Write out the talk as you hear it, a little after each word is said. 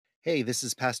Hey, this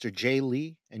is Pastor Jay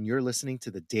Lee, and you're listening to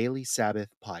the Daily Sabbath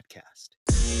Podcast.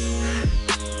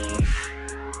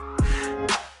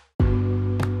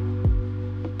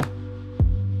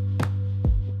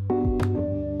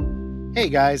 Hey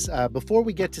guys, before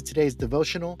we get to today's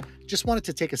devotional, just wanted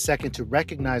to take a second to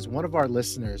recognize one of our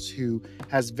listeners who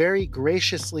has very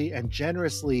graciously and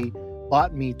generously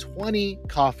bought me 20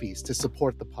 coffees to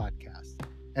support the podcast.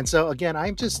 And so, again,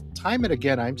 I'm just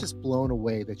blown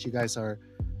away that you guys are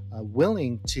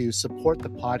willing to support the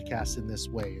podcast in this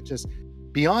way. And just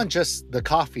beyond just the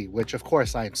coffee, which of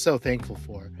course I am so thankful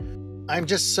for, I'm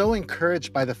just so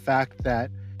encouraged by the fact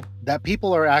that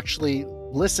people are actually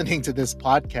listening to this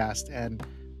podcast and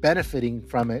benefiting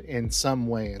from it in some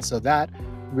way. And so that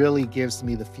really gives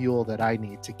me the fuel that I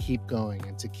need to keep going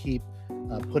and to keep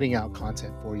putting out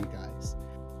content for you guys.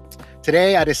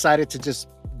 Today, I decided to just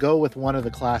go with one of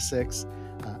the classics,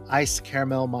 iced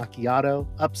caramel macchiato,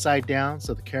 upside down,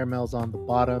 so the caramel's on the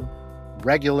bottom,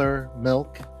 regular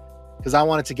milk, because I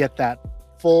wanted to get that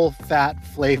full fat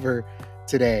flavor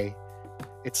today.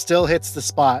 It still hits the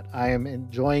spot. I am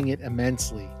enjoying it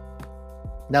immensely.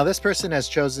 Now, this person has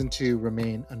chosen to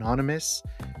remain anonymous,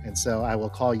 and so I will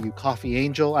call you Coffee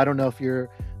Angel. I don't know if you're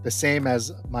the same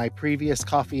as my previous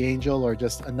Coffee Angel or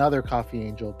just another Coffee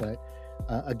Angel, but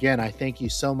again, I thank you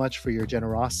so much for your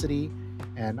generosity,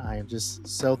 and I am just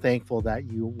so thankful that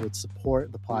you would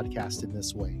support the podcast in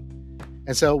this way.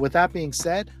 And so with that being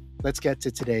said, let's get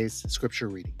to today's scripture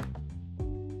reading.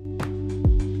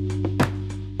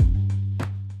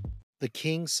 The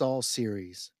King Saul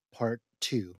series, part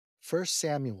 2. 1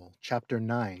 Samuel chapter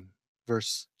 9,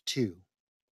 verse 2.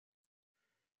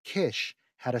 Kish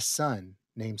had a son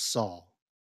named Saul,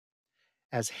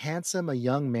 as handsome a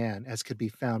young man as could be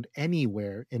found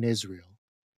anywhere in Israel,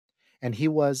 and he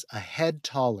was a head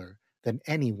taller than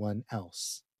anyone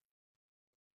else.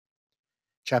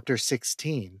 Chapter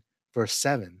 16, verse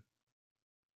 7.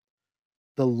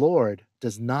 The Lord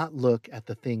does not look at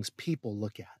the things people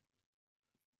look at.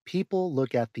 People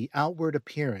look at the outward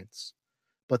appearance,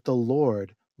 but the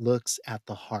Lord looks at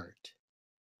the heart.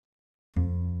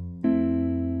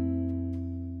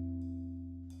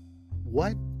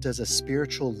 What does a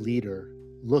spiritual leader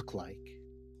look like?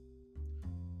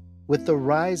 With the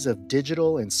rise of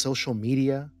digital and social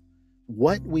media,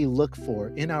 what we look for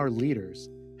in our leaders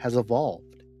has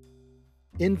evolved.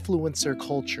 Influencer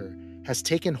culture has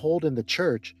taken hold in the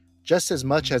church just as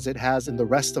much as it has in the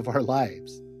rest of our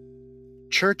lives.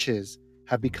 Churches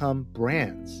have become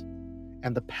brands,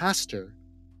 and the pastor,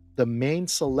 the main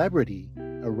celebrity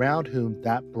around whom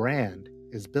that brand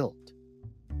is built.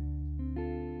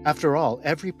 After all,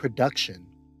 every production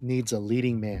needs a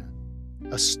leading man,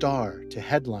 a star to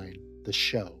headline the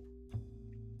show.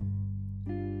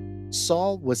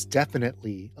 Saul was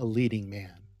definitely a leading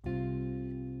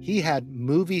man. He had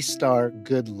movie star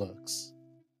good looks.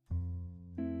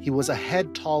 He was a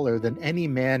head taller than any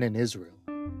man in Israel,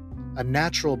 a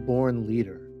natural-born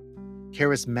leader,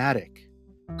 charismatic,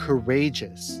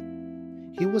 courageous.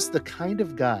 He was the kind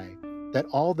of guy that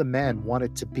all the men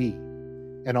wanted to be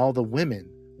and all the women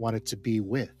wanted to be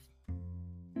with.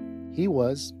 He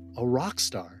was a rock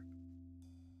star.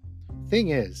 Thing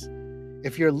is,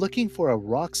 if you're looking for a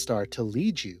rock star to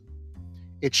lead you,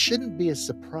 it shouldn't be a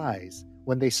surprise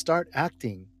when they start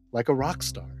acting like a rock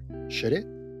star, should it?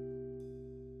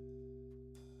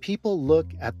 People look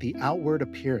at the outward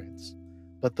appearance,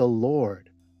 but the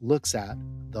Lord looks at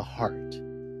the heart.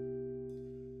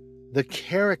 The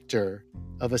character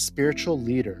of a spiritual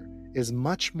leader is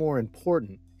much more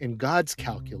important in God's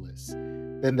calculus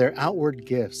than their outward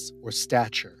gifts or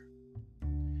stature.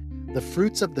 The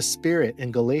fruits of the Spirit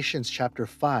in Galatians chapter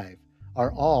 5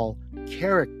 are all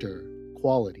character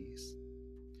qualities.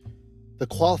 The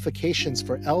qualifications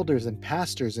for elders and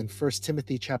pastors in 1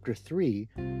 Timothy chapter 3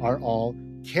 are all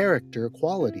character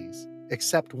qualities,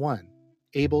 except one,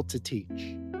 able to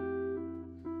teach.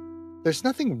 There's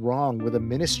nothing wrong with a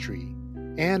ministry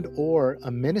and or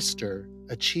a minister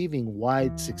achieving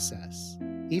wide success,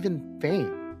 even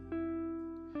fame.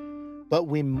 But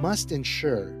we must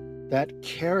ensure that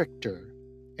character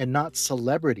and not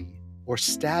celebrity or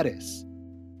status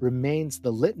remains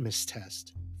the litmus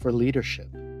test for leadership.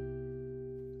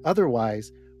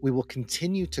 Otherwise, we will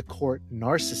continue to court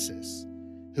narcissists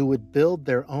who would build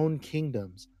their own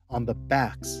kingdoms on the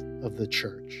backs of the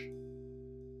church.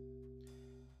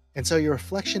 And so your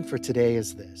reflection for today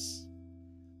is this: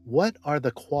 what are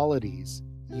the qualities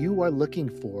you are looking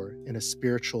for in a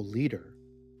spiritual leader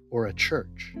or a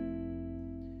church?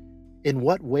 In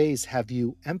what ways have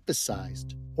you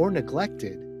emphasized or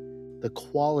neglected the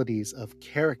qualities of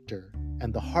character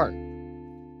and the heart,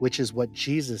 which is what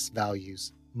Jesus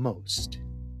values most?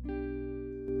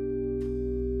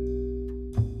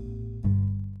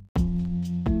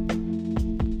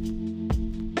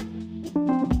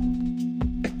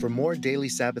 For more Daily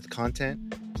Sabbath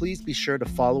content, please be sure to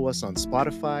follow us on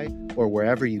Spotify or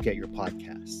wherever you get your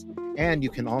podcasts. And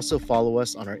you can also follow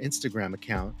us on our Instagram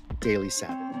account, Daily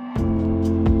Sabbath.